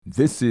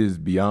This is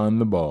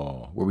Beyond the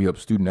Ball, where we help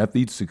student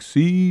athletes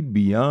succeed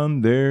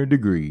beyond their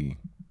degree.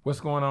 What's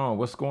going on?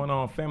 What's going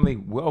on, family?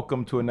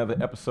 Welcome to another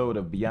episode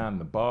of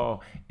Beyond the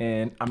Ball.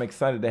 And I'm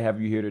excited to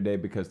have you here today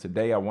because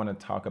today I want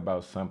to talk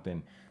about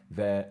something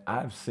that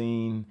I've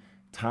seen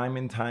time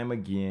and time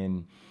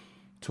again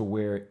to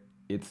where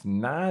it's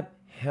not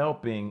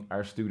helping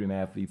our student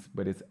athletes,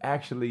 but it's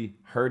actually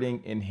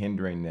hurting and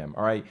hindering them.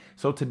 All right.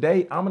 So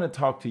today I'm going to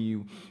talk to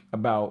you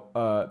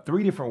about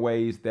three different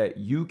ways that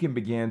you can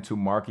begin to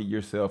market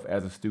yourself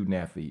as a student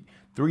athlete.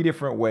 Three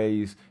different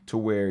ways to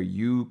where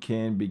you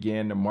can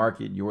begin to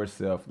market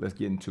yourself. Let's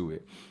get into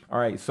it. All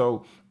right.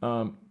 So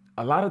a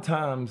lot of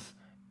times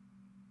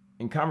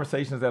in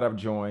conversations that I've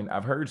joined,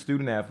 I've heard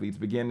student athletes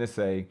begin to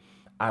say,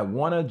 I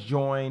want to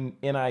join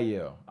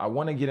NIL. I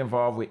want to get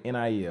involved with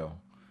NIL,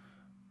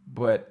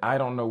 but I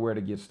don't know where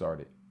to get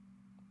started.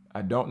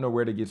 I don't know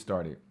where to get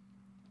started.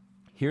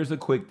 Here's a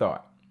quick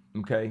thought,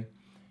 okay?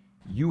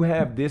 You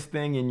have this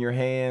thing in your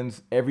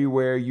hands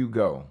everywhere you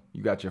go.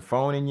 You got your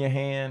phone in your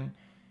hand.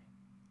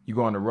 You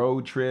go on a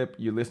road trip.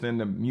 You're listening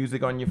to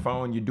music on your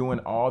phone. You're doing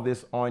all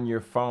this on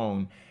your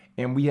phone.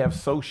 And we have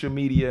social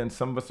media, and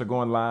some of us are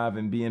going live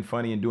and being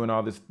funny and doing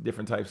all this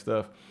different type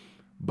stuff.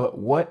 But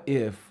what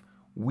if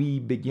we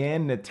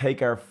began to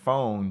take our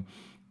phone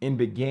and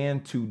began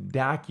to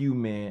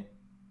document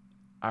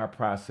our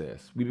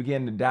process? We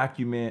began to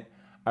document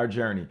our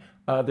journey.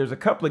 There's a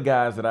couple of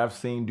guys that I've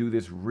seen do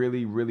this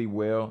really, really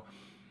well.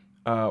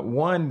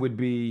 One would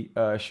be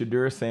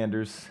Shedeur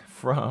Sanders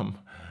from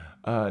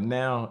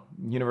now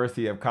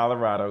University of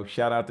Colorado.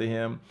 Shout out to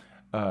him.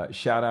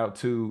 Shout out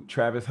to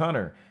Travis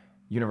Hunter,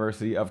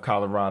 University of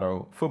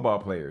Colorado football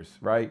players,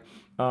 right?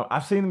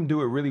 I've seen them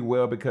do it really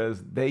well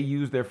because they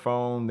use their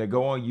phone, they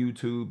go on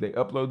YouTube, they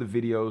upload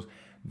the videos,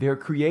 they're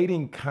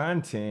creating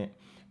content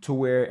to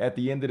where at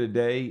the end of the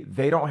day,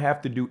 they don't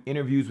have to do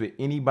interviews with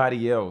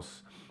anybody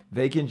else.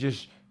 They can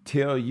just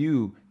tell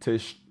you to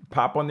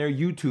pop on their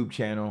YouTube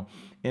channel.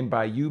 And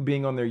by you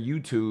being on their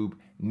YouTube,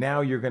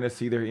 now you're going to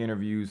see their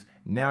interviews.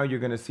 Now you're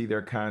going to see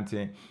their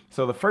content.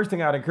 So the first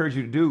thing I'd encourage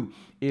you to do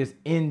is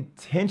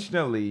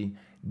intentionally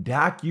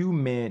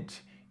document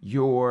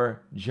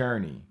your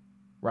journey.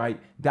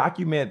 Right?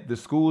 Document the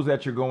schools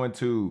that you're going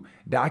to.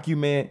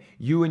 Document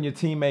you and your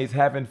teammates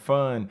having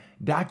fun.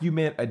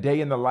 Document a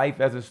day in the life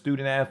as a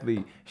student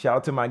athlete. Shout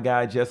out to my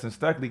guy, Justin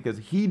Stuckley, because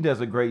he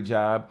does a great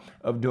job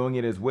of doing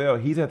it as well.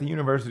 He's at the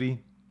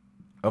University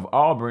of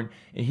Auburn,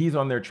 and he's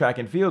on their track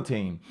and field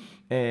team.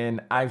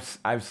 And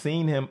I've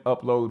seen him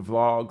upload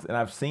vlogs, and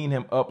I've seen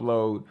him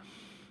upload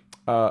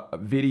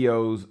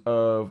videos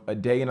of a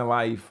day in the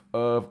life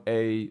of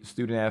a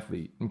student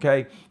athlete.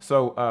 Okay.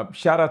 So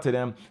shout out to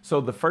them. So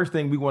the first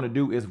thing we want to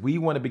do is we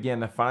want to begin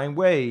to find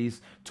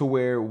ways to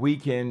where we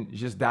can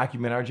just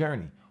document our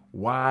journey.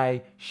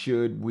 Why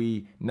should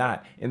we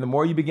not? And the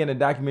more you begin to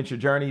document your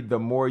journey, the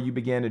more you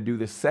begin to do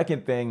the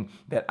second thing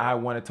that I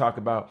want to talk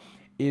about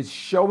is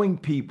showing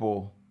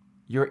people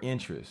your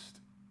interest,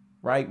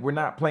 right? We're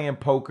not playing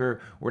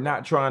poker. We're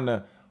not trying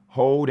to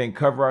hold and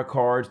cover our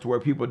cards to where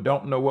people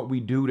don't know what we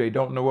do. They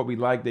don't know what we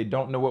like. They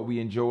don't know what we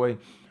enjoy.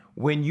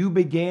 When you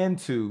begin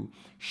to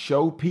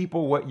show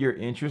people what your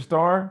interests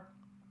are,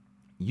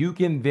 you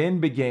can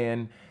then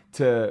begin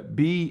to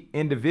be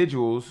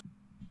individuals.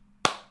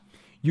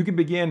 You can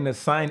begin to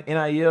sign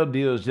NIL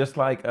deals just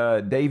like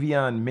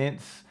Davion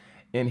Mintz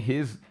and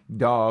his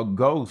dog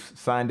Ghost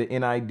signed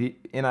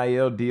an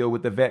NIL deal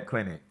with the vet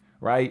clinic,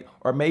 right?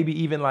 Or maybe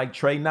even like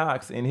Trey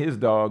Knox and his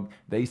dog,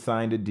 they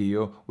signed a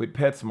deal with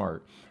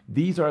PetSmart.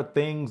 These are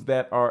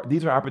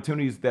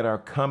opportunities that are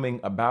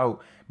coming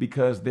about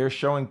because they're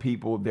showing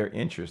people their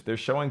interest. They're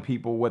showing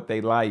people what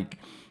they like.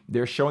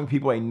 They're showing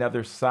people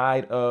another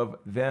side of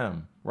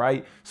them,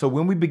 right? So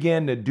when we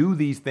begin to do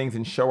these things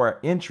and show our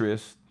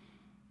interest,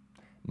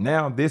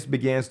 now this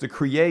begins to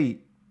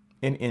create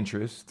an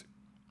interest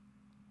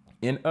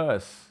in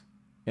us,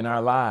 in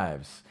our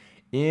lives,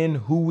 in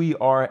who we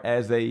are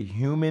as a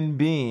human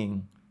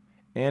being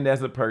and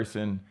as a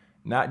person,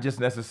 not just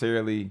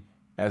necessarily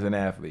as an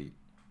athlete.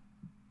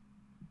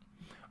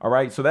 All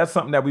right. So that's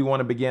something that we want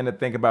to begin to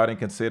think about and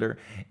consider.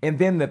 And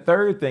then the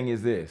third thing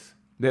is this.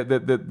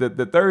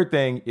 The third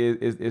thing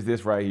is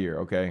this right here.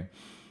 OK,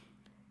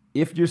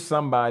 if you're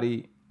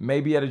somebody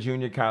maybe at a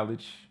junior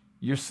college,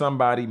 you're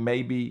somebody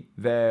maybe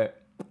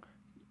that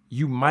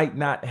you might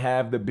not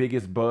have the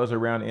biggest buzz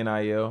around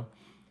NIL.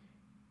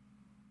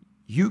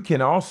 You can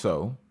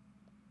also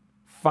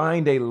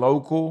find a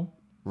local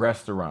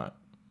restaurant,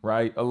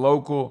 right? A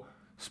local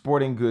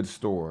sporting goods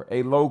store,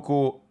 a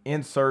local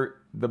insert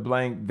the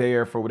blank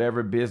there for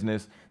whatever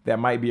business that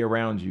might be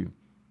around you.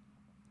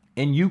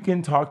 And you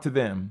can talk to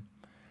them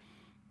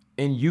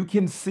and you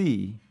can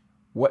see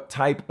what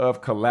type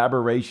of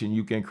collaboration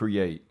you can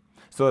create.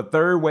 So a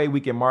third way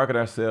we can market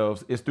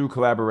ourselves is through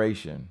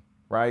collaboration,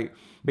 right?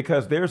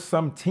 Because there's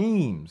some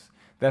teams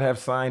that have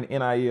signed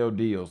NIL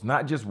deals,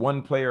 not just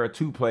one player or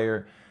two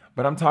player,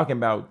 but I'm talking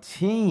about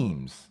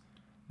teams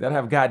that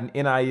have gotten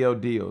NIL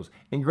deals.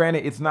 And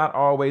granted, it's not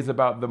always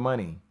about the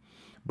money,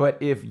 But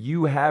if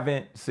you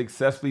haven't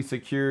successfully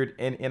secured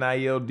an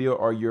NIL deal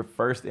or your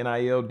first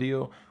NIL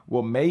deal,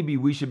 well, maybe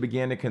we should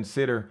begin to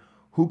consider,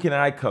 who can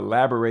I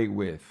collaborate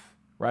with,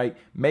 right?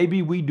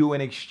 Maybe we do an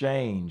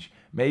exchange.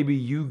 Maybe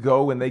you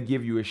go and they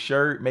give you a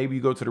shirt. Maybe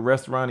you go to the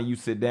restaurant and you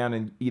sit down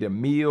and eat a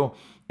meal,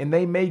 and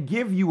they may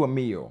give you a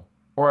meal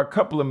or a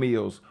couple of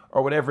meals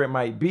or whatever it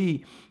might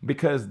be,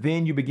 because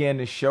then you begin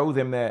to show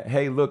them that,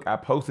 hey, look, I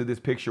posted this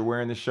picture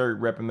wearing the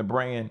shirt, repping the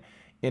brand.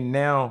 And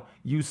now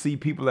you see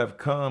people have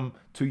come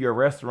to your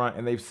restaurant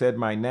and they've said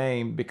my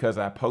name because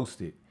I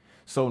posted.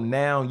 So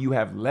now you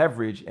have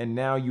leverage, and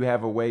now you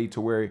have a way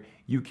to where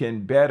you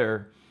can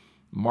better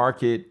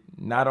market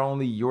not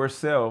only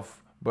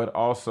yourself, but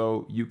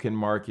also you can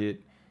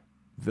market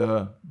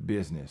the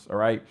business. All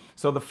right.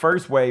 So the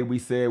first way we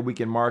said we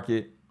can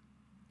market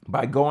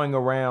by going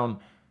around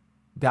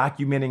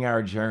documenting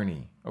our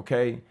journey.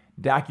 Okay.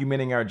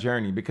 Documenting our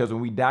journey, because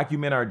when we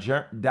document our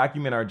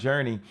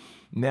journey,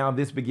 now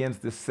this begins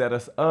to set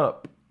us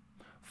up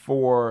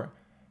for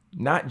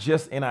not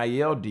just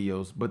NIL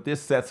deals, but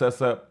this sets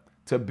us up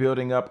to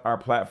building up our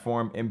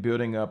platform and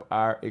building up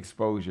our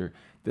exposure.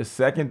 The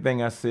second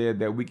thing I said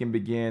that we can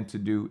begin to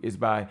do is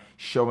by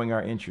showing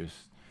our interest.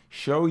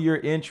 Show your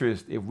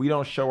interest. If we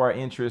don't show our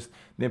interest,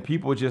 then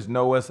people just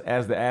know us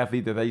as the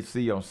athlete that they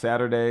see on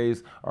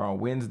Saturdays or on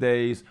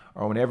Wednesdays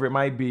or whenever it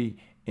might be.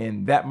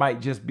 And that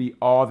might just be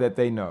all that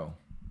they know,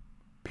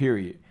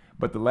 period.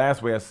 But the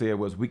last way I said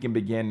was we can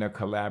begin to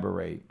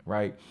collaborate,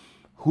 right?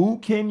 Who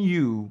can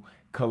you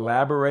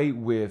collaborate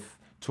with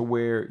to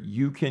where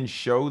you can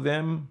show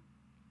them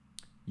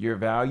your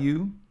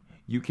value,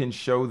 you can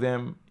show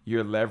them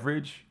your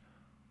leverage,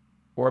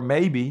 or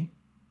maybe,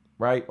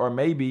 right? Or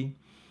maybe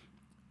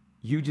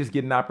you just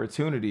get an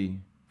opportunity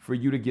for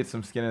you to get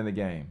some skin in the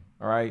game,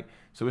 all right?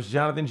 So it's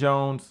Jonathan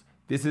Jones.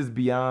 This is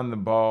Beyond the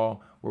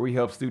Ball, where we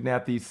help student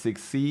athletes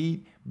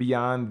succeed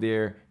beyond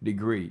their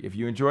degree. If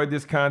you enjoyed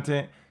this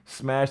content,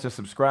 smash the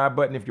subscribe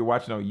button if you're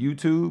watching on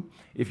YouTube.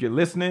 If you're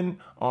listening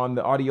on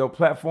the audio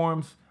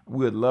platforms,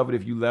 we would love it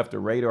if you left a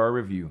rate or a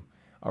review.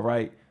 All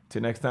right,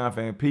 till next time,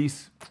 fam.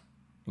 Peace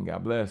and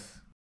God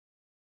bless.